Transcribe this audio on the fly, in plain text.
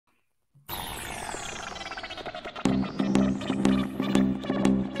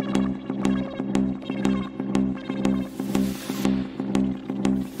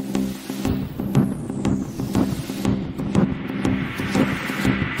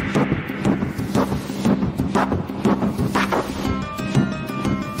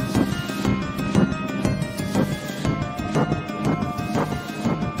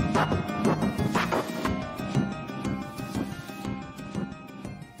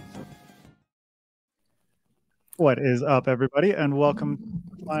What is up, everybody, and welcome to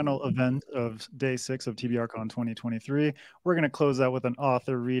the final event of day 6 of TBRCon 2023. We're going to close out with an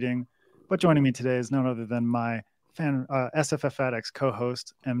author reading, but joining me today is none other than my SFF Addicts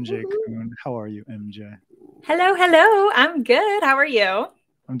co-host, MJ Woohoo. Kuhn. How are you, MJ? Hello, hello. I'm good. How are you?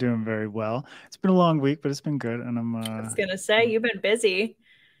 I'm doing very well. It's been a long week, but it's been good, and I was gonna say you've been busy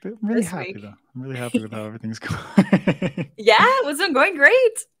I'm really this happy, week. though. I'm really happy with how everything's going. Yeah, it's been going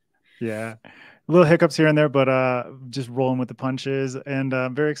great. Yeah. Little hiccups here and there, but just rolling with the punches. And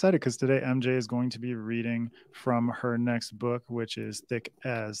I'm very excited because today MJ is going to be reading from her next book, which is Thick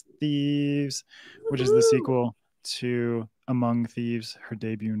As Thieves, which is the Woohoo. sequel to Among Thieves, her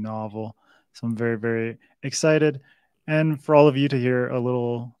debut novel. So I'm very, very excited. And for all of you to hear a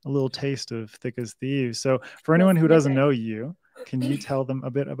little taste of Thick As Thieves. So for Little anyone who doesn't snippet. know you, can you tell them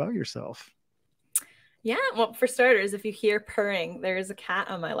a bit about yourself? Yeah, well, for starters, if you hear purring, there is a cat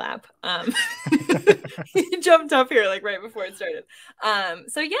on my lap. He jumped up here like right before it started. My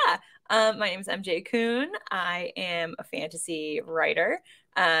name is MJ Kuhn. I am a fantasy writer.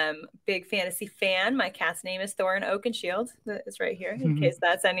 Big fantasy fan. My cat's name is Thorin Oakenshield. That is right here, in case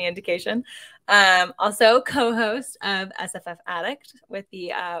that's any indication. Also co-host of SFF Addict with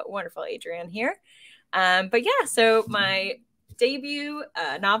the wonderful Adrian here. So my debut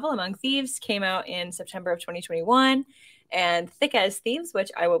novel, Among Thieves, came out in September of 2021. And Thick As Thieves,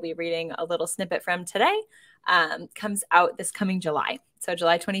 which I will be reading a little snippet from today, comes out this coming July. So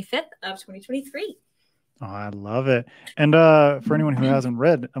July 25th of 2023. Oh, I love it. And for anyone who hasn't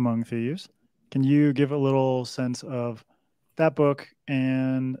read Among Thieves, can you give a little sense of that book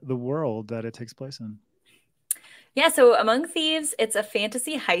and the world that it takes place in? Yeah, so Among Thieves, it's a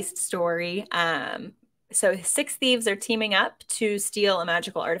fantasy heist story. So 6 thieves are teaming up to steal a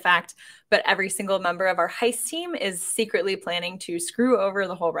magical artifact, but every single member of our heist team is secretly planning to screw over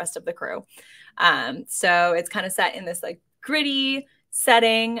the whole rest of the crew. So it's kind of set in this like gritty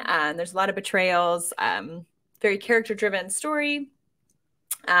setting. There's a lot of betrayals, very character-driven story.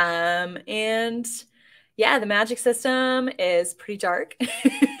 And yeah, the magic system is pretty dark.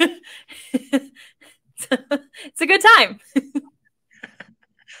 It's a good time.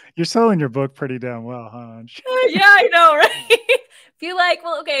 You're selling your book pretty damn well, huh? Yeah, I know, right? Feel like,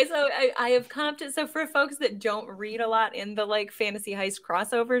 well, okay, so I have comped it. So for folks that don't read a lot in the like fantasy heist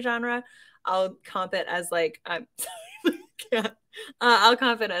crossover genre, I'll comp it as like yeah. I'll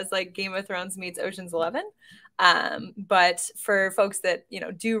comp it as like Game of Thrones meets Ocean's 11. But for folks that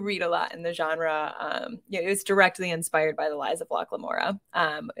do read a lot in the genre, it's directly inspired by the Lies of Locke Lamora,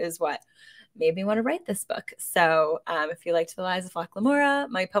 is what made me want to write this book. So if you liked The Lies of Locke Lamora,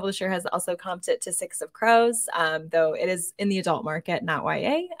 my publisher has also comped it to Six of Crows, though it is in the adult market, not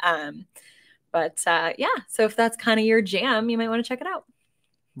YA. So if that's kind of your jam, you might want to check it out.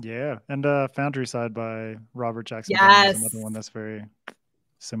 Yeah. And Foundry Side by Robert Jackson Brown is another Yes. one that's very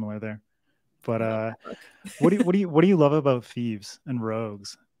similar there. But Love that book. what do you love about thieves and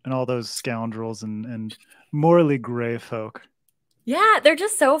rogues and all those scoundrels and morally gray folk? Yeah, they're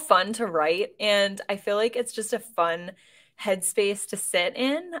just so fun to write. And I feel like it's just a fun headspace to sit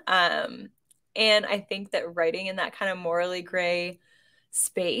in. And I think that writing in that kind of morally gray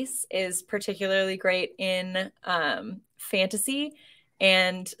space is particularly great in fantasy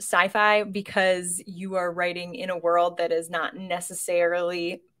and sci-fi because you are writing in a world that is not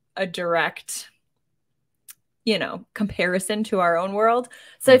necessarily a direct comparison to our own world.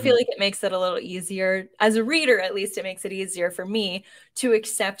 So I feel like it makes it a little easier as a reader, at least it makes it easier for me to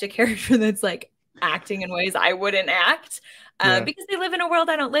accept a character that's like acting in ways I wouldn't act Yeah. because they live in a world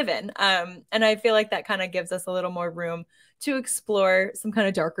I don't live in. And I feel like that kind of gives us a little more room to explore some kind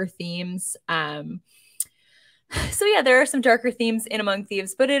of darker themes. So yeah, there are some darker themes in Among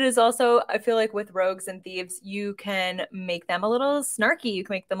Thieves, but it is also, I feel like with rogues and thieves, you can make them a little snarky. You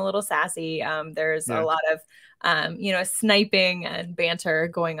can make them a little sassy. There's a Yeah. lot of, sniping and banter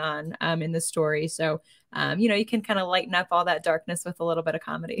going on in the story. So, you can kind of lighten up all that darkness with a little bit of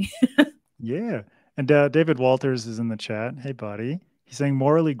comedy. Yeah. And David Walters is in the chat. Hey, buddy. He's saying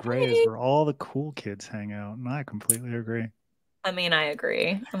morally gray is Hey. where all the cool kids hang out. And I completely agree. I mean, I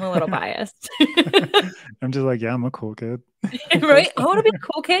agree. I'm a little biased. I'm just like, yeah, I'm a cool kid. Right? I want to be a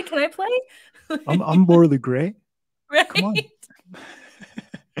cool kid. Can I play? I'm morally gray. Come on. Right?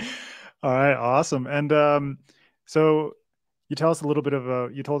 All right, awesome. And so you told us a little bit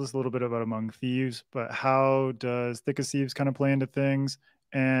about Among Thieves, but how does Thick as Thieves kind of play into things?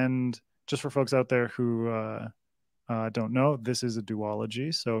 And just for folks out there who don't know, this is a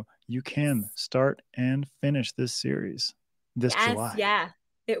duology, so you can start and finish this series this Yes, July. yeah.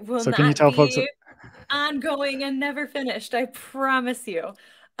 It will So can you not tell folks? be ongoing and never finished. I promise you.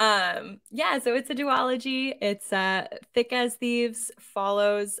 Yeah, so it's a duology. It's Thick As Thieves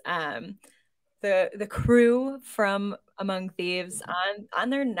follows the crew from Among Thieves on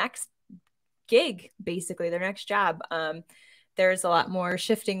their next gig, basically their next job. There's a lot more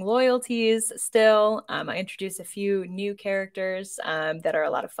shifting loyalties still. I introduce a few new characters that are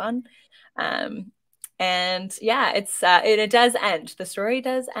a lot of fun. And yeah, it does end. The story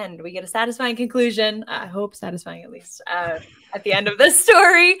does end. We get a satisfying conclusion. I hope satisfying at least at the end of this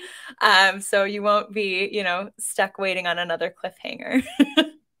story. So you won't be, stuck waiting on another cliffhanger.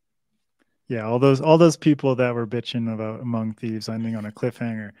 Yeah, all those people that were bitching about Among Thieves ending on a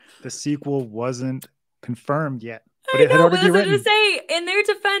cliffhanger. The sequel wasn't confirmed yet, but it had already been written. To say, in their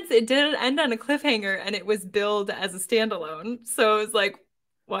defense, it didn't end on a cliffhanger, and it was billed as a standalone. So it was like,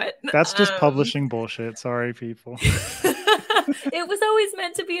 what? That's just publishing bullshit. Sorry, people. It was always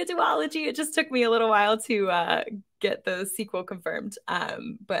meant to be a duology. It just took me a little while to get the sequel confirmed.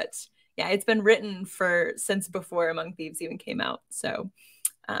 But yeah, it's been written since before Among Thieves even came out. So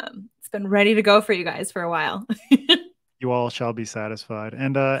it's been ready to go for you guys for a while. You all shall be satisfied.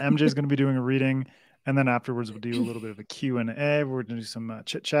 And MJ is going to be doing a reading, and then afterwards we'll do a little bit of a Q&A. We're going to do some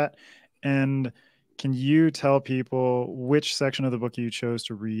chit chat. And can you tell people which section of the book you chose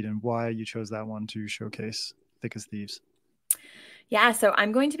to read and why you chose that one to showcase Thick As Thieves? Yeah, so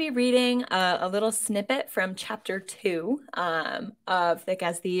I'm going to be reading a little snippet from chapter 2 of Thick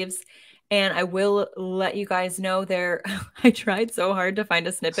As Thieves. And I will let you guys know I tried so hard to find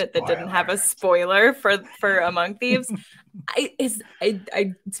a snippet that didn't have a spoiler for Among Thieves.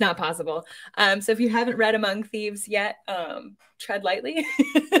 It's not possible. So if you haven't read Among Thieves yet, tread lightly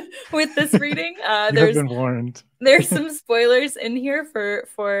with this reading. You've been warned. There's some spoilers in here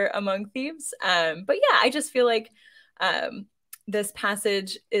for Among Thieves. But yeah, I just feel like this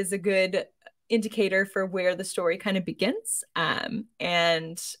passage is a good indicator for where the story kind of begins,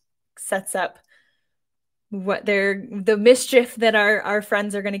 and sets up what the mischief that our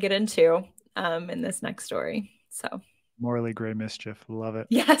friends are going to get into in this next story. So morally gray mischief. Love it.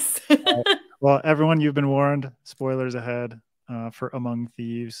 Yes. Well, everyone, you've been warned. Spoilers ahead for Among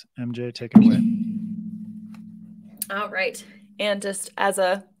Thieves. MJ, take it away. All right. And just as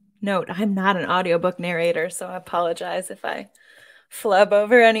a note, I'm not an audiobook narrator, so I apologize if I flub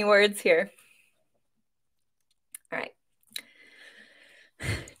over any words here. All right.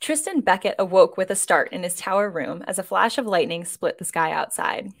 Tristan Beckett awoke with a start in his tower room as a flash of lightning split the sky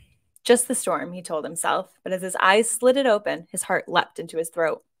outside. Just the storm, he told himself, but as his eyes slitted open, his heart leapt into his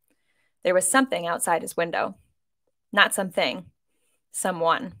throat. There was something outside his window. Not something.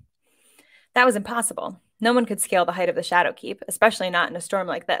 Someone. That was impossible. No one could scale the height of the Shadow Keep, especially not in a storm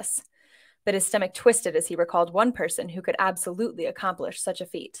like this. But his stomach twisted as he recalled one person who could absolutely accomplish such a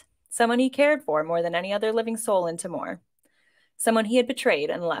feat. Someone he cared for more than any other living soul in Timor. Someone he had betrayed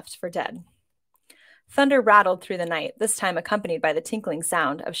and left for dead. Thunder rattled through the night, this time accompanied by the tinkling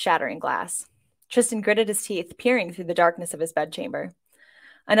sound of shattering glass. Tristan gritted his teeth, peering through the darkness of his bedchamber.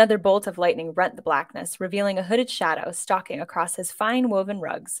 Another bolt of lightning rent the blackness, revealing a hooded shadow stalking across his fine-woven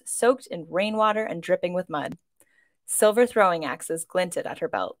rugs, soaked in rainwater and dripping with mud. Silver throwing axes glinted at her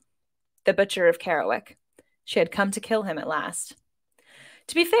belt. The Butcher of Kerouac. She had come to kill him at last.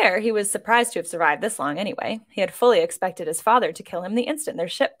 To be fair, he was surprised to have survived this long anyway. He had fully expected his father to kill him the instant their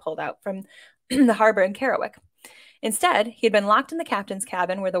ship pulled out from the harbor in Kerouac. Instead, he had been locked in the captain's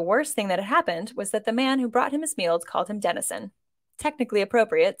cabin where the worst thing that had happened was that the man who brought him his meals called him Dennison. Technically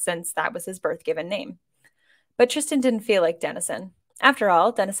appropriate, since that was his birth-given name. But Tristan didn't feel like Dennison. After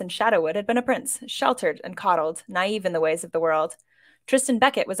all, Dennison Shadowwood had been a prince, sheltered and coddled, naive in the ways of the world. Tristan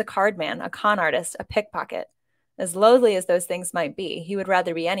Beckett was a card man, a con artist, a pickpocket. As loathly as those things might be, he would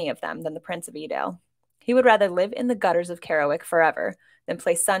rather be any of them than the Prince of Edale. He would rather live in the gutters of Kerouac forever than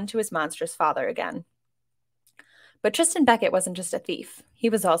play son to his monstrous father again. But Tristan Beckett wasn't just a thief. He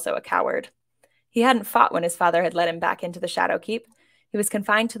was also a coward. He hadn't fought when his father had led him back into the Shadow Keep. He was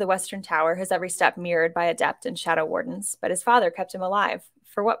confined to the Western Tower, his every step mirrored by adept and shadow wardens, but his father kept him alive.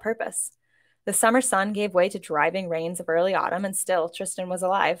 For what purpose? The summer sun gave way to driving rains of early autumn, and still Tristan was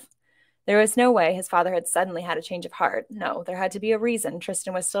alive. There was no way his father had suddenly had a change of heart. No, there had to be a reason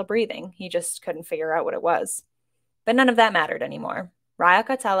Tristan was still breathing. He just couldn't figure out what it was. But none of that mattered anymore. Raya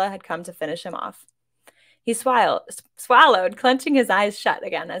Catella had come to finish him off. He swallowed, clenching his eyes shut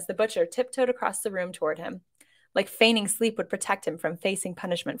again as the butcher tiptoed across the room toward him, like feigning sleep would protect him from facing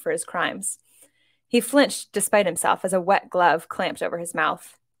punishment for his crimes. He flinched despite himself as a wet glove clamped over his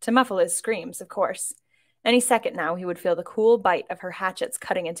mouth, to muffle his screams, of course. Any second now, he would feel the cool bite of her hatchets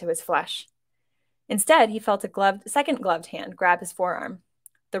cutting into his flesh. Instead, he felt a second gloved hand grab his forearm.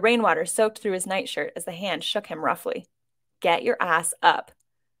 The rainwater soaked through his nightshirt as the hand shook him roughly. Get your ass up.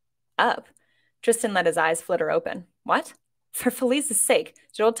 Up? Tristan let his eyes flitter open. What? For Felice's sake,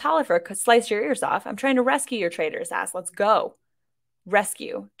 did old Tolliver slice your ears off? I'm trying to rescue your traitor's ass. Let's go.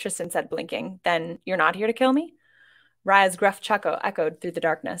 Rescue, Tristan said, blinking. Then you're not here to kill me? Raya's gruff chuckle echoed through the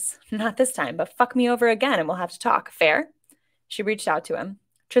darkness. Not this time, but fuck me over again and we'll have to talk. Fair? She reached out to him.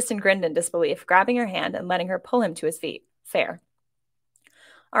 Tristan grinned in disbelief, grabbing her hand and letting her pull him to his feet. Fair.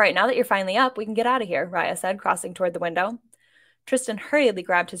 All right, now that you're finally up, we can get out of here, Raya said, crossing toward the window. Tristan hurriedly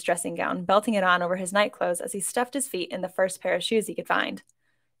grabbed his dressing gown, belting it on over his nightclothes as he stuffed his feet in the first pair of shoes he could find.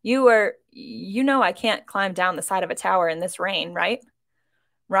 You know I can't climb down the side of a tower in this rain, right?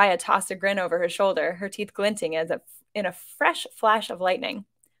 Raya tossed a grin over her shoulder, her teeth glinting as if in a fresh flash of lightning.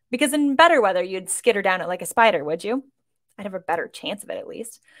 Because in better weather, you'd skitter down it like a spider, would you? I'd have a better chance of it, at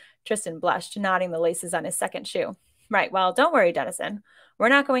least. Tristan blushed, nodding the laces on his second shoe. Right, well, don't worry, Dennison. We're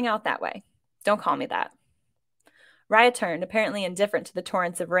not going out that way. Don't call me that. Raya turned, apparently indifferent to the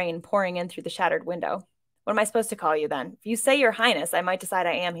torrents of rain pouring in through the shattered window. What am I supposed to call you, then? If you say Your Highness, I might decide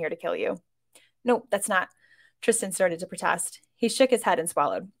I am here to kill you. No, that's not. Tristan started to protest. He shook his head and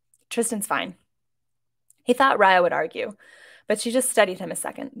swallowed. Tristan's fine. He thought Raya would argue, but she just studied him a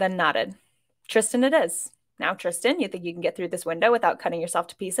second, then nodded. Tristan it is. Now, Tristan, you think you can get through this window without cutting yourself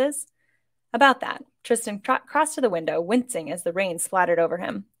to pieces? About that, Tristan crossed to the window, wincing as the rain splattered over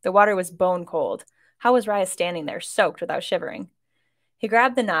him. The water was bone cold. How was Raya standing there, soaked without shivering? He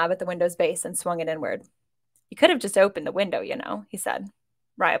grabbed the knob at the window's base and swung it inward. You could have just opened the window, you know, he said.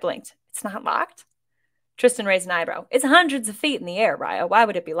 Raya blinked. It's not locked? Tristan raised an eyebrow. It's hundreds of feet in the air, Raya. Why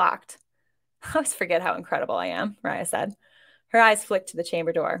would it be locked? I always forget how incredible I am, Raya said. Her eyes flicked to the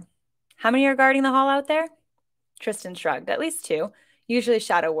chamber door. How many are guarding the hall out there? Tristan shrugged. At least 2. Usually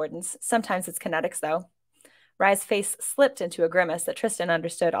shadow wardens. Sometimes it's kinetics, though. Raya's face slipped into a grimace that Tristan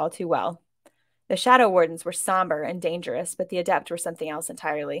understood all too well. The shadow wardens were somber and dangerous, but the adept were something else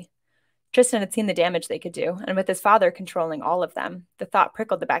entirely. Tristan had seen the damage they could do, and with his father controlling all of them, the thought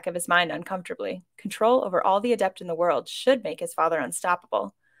prickled the back of his mind uncomfortably. Control over all the adept in the world should make his father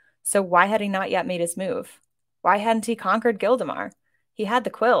unstoppable. So why had he not yet made his move? Why hadn't he conquered Gildemar? He had the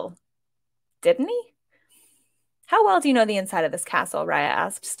quill. Didn't he? How well do you know the inside of this castle? Raya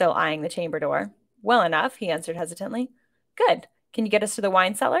asked, still eyeing the chamber door. Well enough, he answered hesitantly. Good. Can you get us to the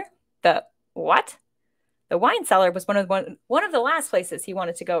wine cellar? The what? The wine cellar was one of the last places he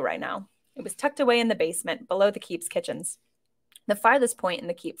wanted to go right now. It was tucked away in the basement, below the keep's kitchens. The farthest point in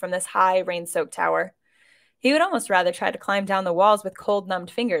the keep from this high, rain-soaked tower. He would almost rather try to climb down the walls with cold, numbed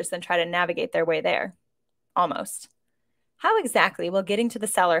fingers than try to navigate their way there. Almost. How exactly will getting to the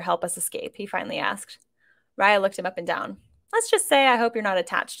cellar help us escape? He finally asked. Raya looked him up and down. Let's just say I hope you're not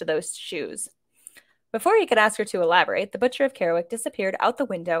attached to those shoes. Before he could ask her to elaborate, the Butcher of Kerwick disappeared out the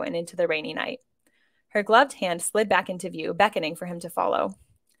window and into the rainy night. Her gloved hand slid back into view, beckoning for him to follow.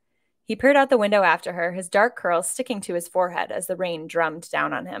 He peered out the window after her, his dark curls sticking to his forehead as the rain drummed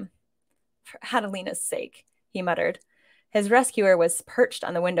down on him. For Adelina's sake, he muttered. His rescuer was perched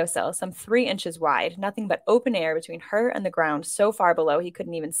on the windowsill, some 3 inches wide, nothing but open air between her and the ground so far below he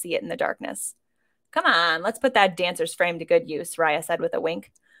couldn't even see it in the darkness. Come on, let's put that dancer's frame to good use, Raya said with a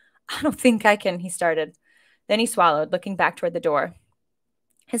wink. I don't think I can, he started. Then he swallowed, looking back toward the door.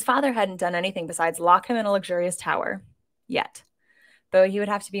 His father hadn't done anything besides lock him in a luxurious tower. Yet. Though he would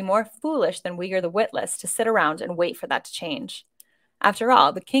have to be more foolish than Uyghur the Witless to sit around and wait for that to change. After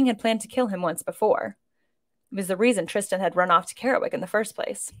all, the king had planned to kill him once before. It was the reason Tristan had run off to Kerwick in the first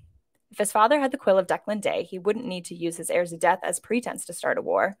place. If his father had the quill of Declan Day, he wouldn't need to use his heirs of death as pretense to start a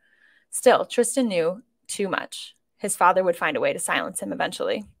war. Still, Tristan knew too much. His father would find a way to silence him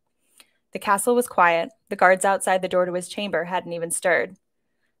eventually. The castle was quiet. The guards outside the door to his chamber hadn't even stirred.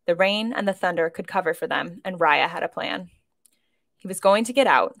 The rain and the thunder could cover for them, and Raya had a plan. He was going to get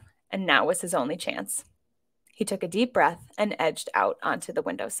out, and now was his only chance. He took a deep breath and edged out onto the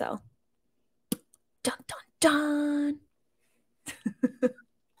windowsill. Dun, dun, dun.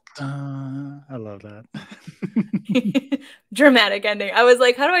 I love that. Dramatic ending. I was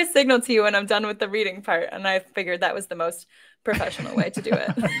like, how do I signal to you when I'm done with the reading part? And I figured that was the most professional way to do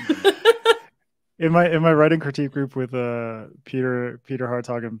it. In my writing critique group with Peter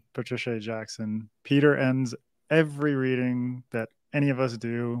Hartog and Patricia Jackson, Peter ends every reading that any of us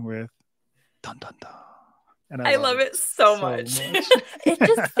do with dun dun dun. And I love it so much. It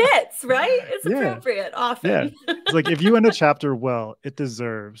just fits, right? It's appropriate often. Yeah. It's like if you end a chapter well, it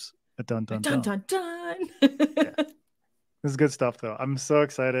deserves a dun dun dun. Dun dun dun. Yeah. This is good stuff though. I'm so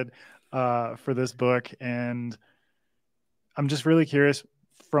excited for this book, and I'm just really curious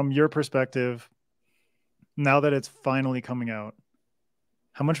from your perspective, now that it's finally coming out,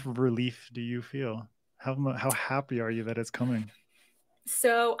 how much relief do you feel? How happy are you that it's coming?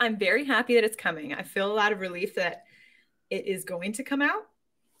 So I'm very happy that it's coming. I feel a lot of relief that it is going to come out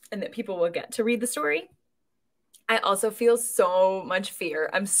and that people will get to read the story. I also feel so much fear.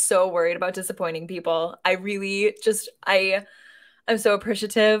 I'm so worried about disappointing people. I'm so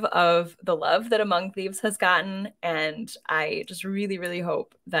appreciative of the love that Among Thieves has gotten. And I just really, really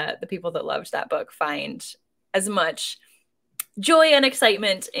hope that the people that loved that book find as much joy and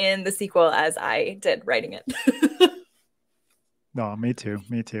excitement in the sequel as I did writing it. No, me too.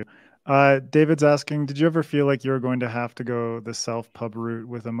 Me too. David's asking, did you ever feel like you were going to have to go the self-pub route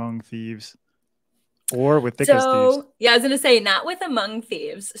with Among Thieves or with Thick As Thieves? Yeah, I was going to say not with Among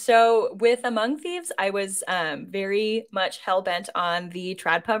Thieves. So with Among Thieves, I was very much hell-bent on the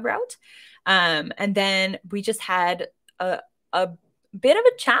trad pub route. And then we just had a bit of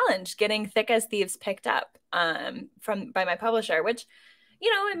a challenge getting Thick As Thieves picked up by my publisher, which,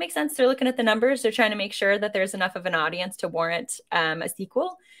 it makes sense. They're looking at the numbers. They're trying to make sure that there's enough of an audience to warrant a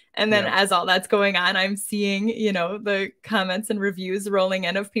sequel. And then as all that's going on, I'm seeing, the comments and reviews rolling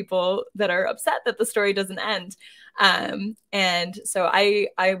in of people that are upset that the story doesn't end. And so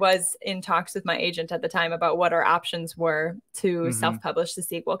I was in talks with my agent at the time about what our options were to self-publish the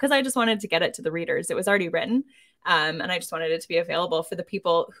sequel, because I just wanted to get it to the readers. It was already written. And I just wanted it to be available for the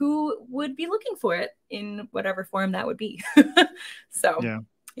people who would be looking for it in whatever form that would be. So,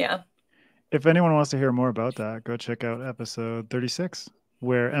 yeah. If anyone wants to hear more about that, go check out episode 36,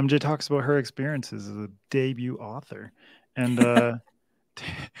 where MJ talks about her experiences as a debut author. And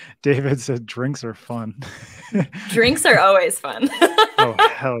David said drinks are fun. Drinks are always fun. Oh,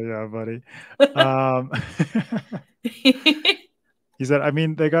 hell yeah, buddy. He said, I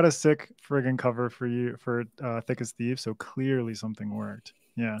mean, they got a sick friggin' cover for you for Thick As Thieves, so clearly something worked.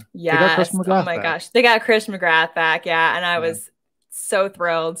 Yeah. Yes. Oh my gosh. They got Chris McGrath back. Yeah. And I was so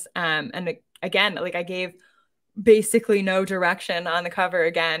thrilled. And again, like I gave basically no direction on the cover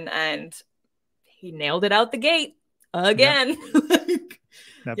again, and he nailed it out the gate again.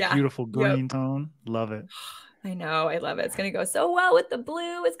 That beautiful green tone. Love it. I know. I love it. It's going to go so well with the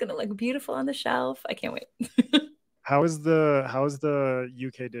blue. It's going to look beautiful on the shelf. I can't wait. How is the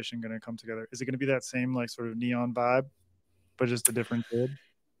UK edition going to come together? Is it going to be that same like sort of neon vibe, but just a different kid?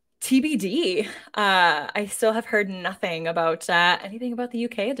 TBD. I still have heard nothing about anything about the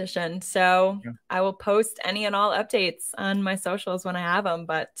UK edition, so I will post any and all updates on my socials when I have them.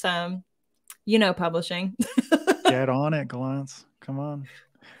 But publishing. Get on it, Glance. Come on.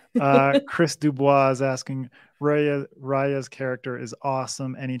 Chris Dubois is asking, Raya's character is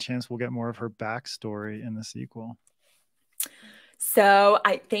awesome. Any chance we'll get more of her backstory in the sequel? So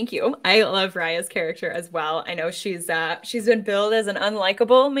I thank you. I love Raya's character as well. I know she's been billed as an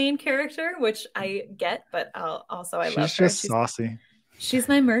unlikable main character, which I get, but I love her. She's just saucy. She's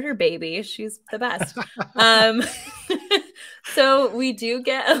my murder baby. She's the best. So we do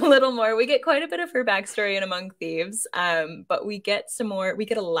get a little more. We get quite a bit of her backstory in Among Thieves, but we get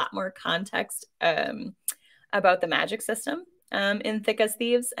a lot more context about the magic system in Thick As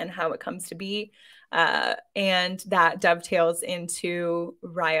Thieves and how it comes to be. And that dovetails into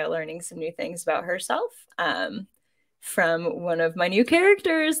Raya learning some new things about herself from one of my new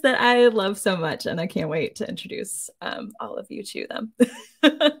characters that I love so much. And I can't wait to introduce all of you to them.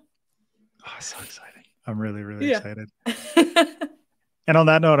 Oh, so exciting. I'm really, really excited. And on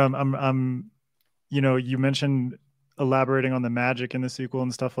that note, I'm you mentioned elaborating on the magic in the sequel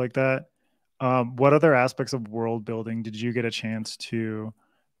and stuff like that. What other aspects of world building did you get a chance to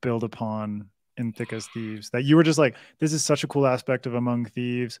build upon in Thick As Thieves that you were just like, this is such a cool aspect of Among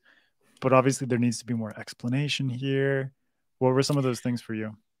Thieves, but obviously there needs to be more explanation here? What were some of those things for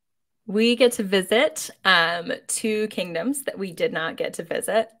you? We get to visit 2 kingdoms that we did not get to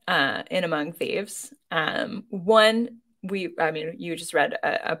visit in Among Thieves. One, you just read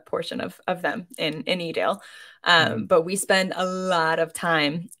a portion of them in Edale, but we spend a lot of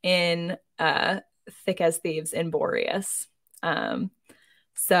time in Thick As Thieves in Boreas.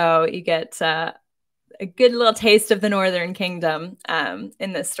 So you get a good little taste of the Northern Kingdom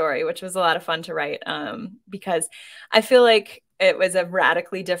in this story, which was a lot of fun to write because I feel like it was a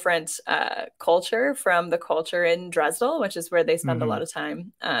radically different culture from the culture in Dresdel, which is where they spend a lot of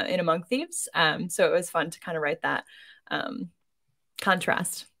time in Among Thieves. So it was fun to kind of write that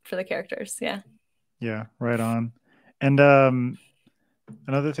contrast for the characters. Yeah. Yeah, right on. And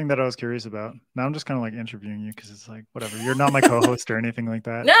another thing that I was curious about, now I'm just kind of like interviewing you because it's like, whatever, you're not my co-host or anything like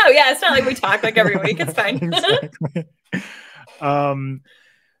that. No, yeah, it's not like we talk like every week. It's fine. Exactly.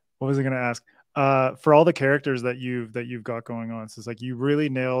 What was I going to ask? For all the characters that you've got going on, so it's like you really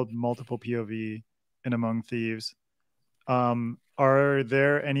nailed multiple POV in Among Thieves. Are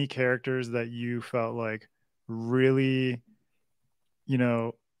there any characters that you felt like really you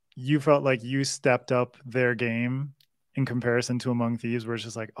know, you felt like you stepped up their game in comparison to Among Thieves, where it's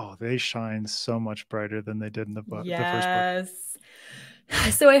just like, oh, they shine so much brighter than they did in the first book. Yes.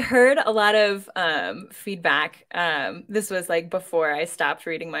 So I heard a lot of feedback. This was like before I stopped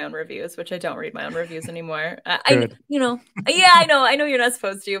reading my own reviews, which I don't read my own reviews anymore. Good. Yeah, I know you're not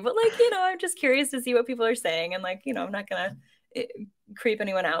supposed to, but like, I'm just curious to see what people are saying, and like, I'm not gonna creep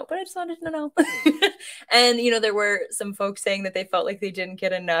anyone out, but I just wanted to know. And there were some folks saying that they felt like they didn't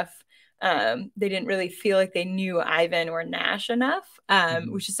get enough. They didn't really feel like they knew Ivan or Nash enough,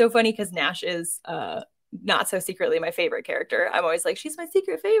 which is so funny because Nash is not so secretly my favorite character. I'm always like, she's my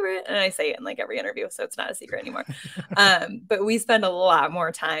secret favorite, and I say it in like every interview, so it's not a secret anymore. But we spend a lot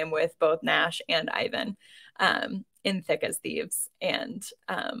more time with both Nash and Ivan in Thick as Thieves, and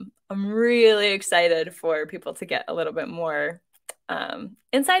I'm really excited for people to get a little bit more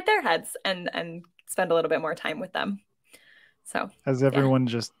inside their heads and spend a little bit more time with them. So as everyone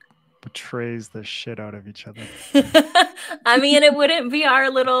just betrays the shit out of each other. I mean, it wouldn't be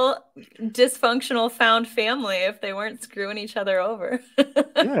our little dysfunctional found family if they weren't screwing each other over.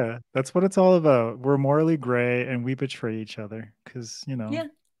 Yeah, that's what it's all about. We're morally gray and we betray each other because, Yeah,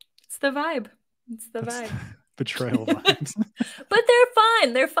 it's the vibe. It's the vibe. Betrayal vibes. But they're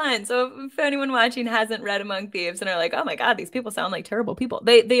fine. They're fine. So if anyone watching hasn't read Among Thieves and are like, oh my God, these people sound like terrible people.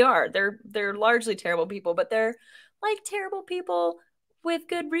 They are. They're largely terrible people, but they're like terrible people with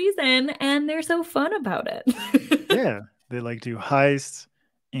good reason, and they're so fun about it. Yeah, they like do heists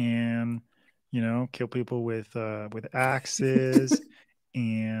and kill people with axes,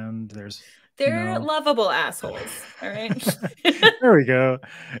 and they're lovable assholes. All right. There we go.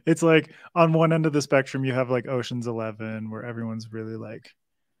 It's like on one end of the spectrum you have like Ocean's 11, where everyone's really like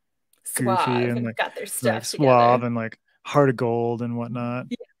suave goofy and like got their stuff like suave together. and like heart of gold and whatnot.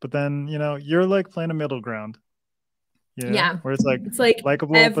 Yeah. But then you're like playing a middle ground. Yeah, where it's like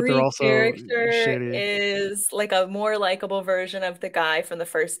likable, but they're also shady. Is like a more likable version of the guy from the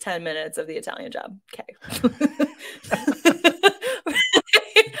first 10 minutes of the Italian Job. Okay.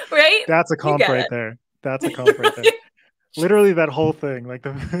 Right? That's a comp right there. That's a comp right there. Literally that whole thing, like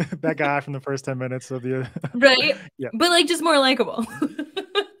that guy from the first 10 minutes of the right. Yeah, but like just more likable.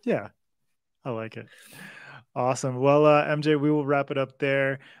 Yeah, I like it. Awesome. Well, MJ, we will wrap it up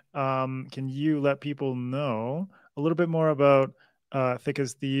there. Can you let people know a little bit more about Thick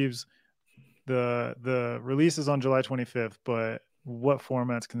as Thieves? The release is on July 25th, but what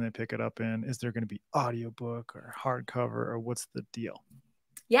formats can they pick it up in? Is there going to be audiobook or hardcover, or what's the deal?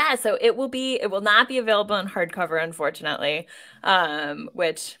 Yeah, so it will not be available in hardcover, unfortunately,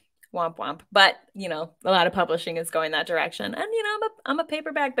 which womp womp. But a lot of publishing is going that direction, and I'm a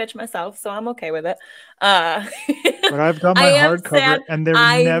paperback bitch myself, so I'm okay with it. But I've got my hardcover, and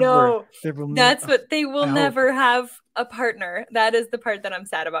they will never have a partner. That is the part that I'm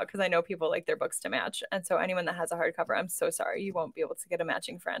sad about, because I know people like their books to match, and so anyone that has a hardcover, I'm so sorry, you won't be able to get a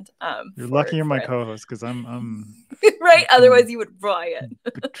matching friend. You're lucky you're my co-host, because I'm right. Otherwise, you would riot.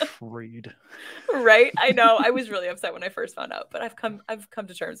 Betrayed. Right. I know. I was really upset when I first found out, but I've come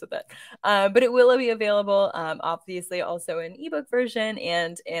to terms with it. But it will be available, obviously, also in ebook version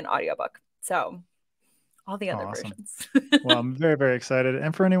and in audiobook. So all the other versions. Well, I'm very, very excited.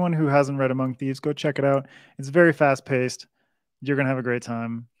 And for anyone who hasn't read Among Thieves, go check it out. It's very fast paced. You're going to have a great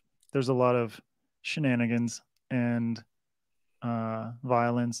time. There's a lot of shenanigans and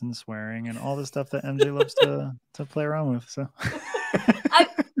violence and swearing and all the stuff that MJ loves to play around with. So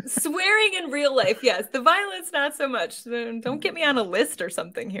swearing in real life, yes. The violence, not so much. Don't get me on a list or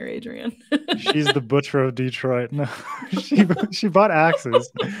something here, Adrian. She's the butcher of Detroit. No, she bought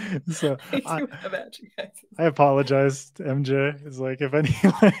axes. So I apologize to MJ. It's like if any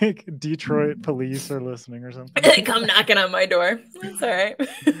like Detroit police are listening or something, come knocking on my door. That's all right.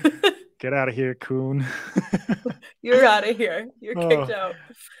 Get out of here, Kuhn. You're out of here. You're kicked out.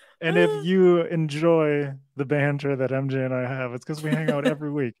 And if you enjoy the banter that MJ and I have, it's because we hang out every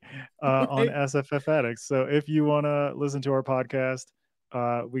week on SFF Addicts. So if you want to listen to our podcast,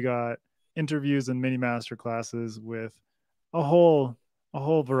 we got interviews and mini master classes with a whole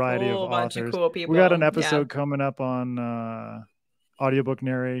variety of bunch authors. Of cool people. We got an episode coming up on audiobook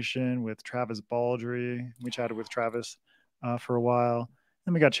narration with Travis Baldry. We chatted with Travis for a while.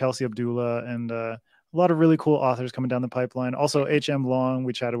 Then we got Chelsea Abdullah and a lot of really cool authors coming down the pipeline. Also, HM Long,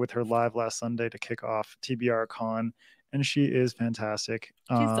 we chatted with her live last Sunday to kick off TBRCon, and she is fantastic.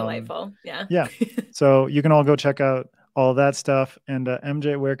 She's delightful. Yeah. Yeah. So you can all go check out all that stuff. And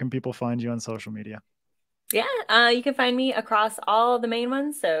MJ, where can people find you on social media? Yeah, you can find me across all the main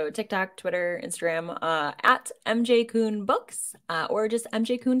ones. So TikTok, Twitter, Instagram, at MJ Kuhn Books, or just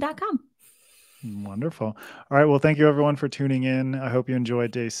mjkuhn.com. Wonderful. All right. Well, thank you everyone for tuning in. I hope you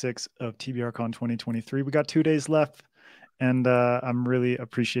enjoyed day 6 of TBRCon 2023. We got 2 days left, and I'm really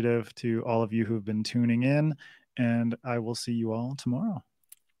appreciative to all of you who've been tuning in, and I will see you all tomorrow.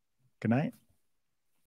 Good night.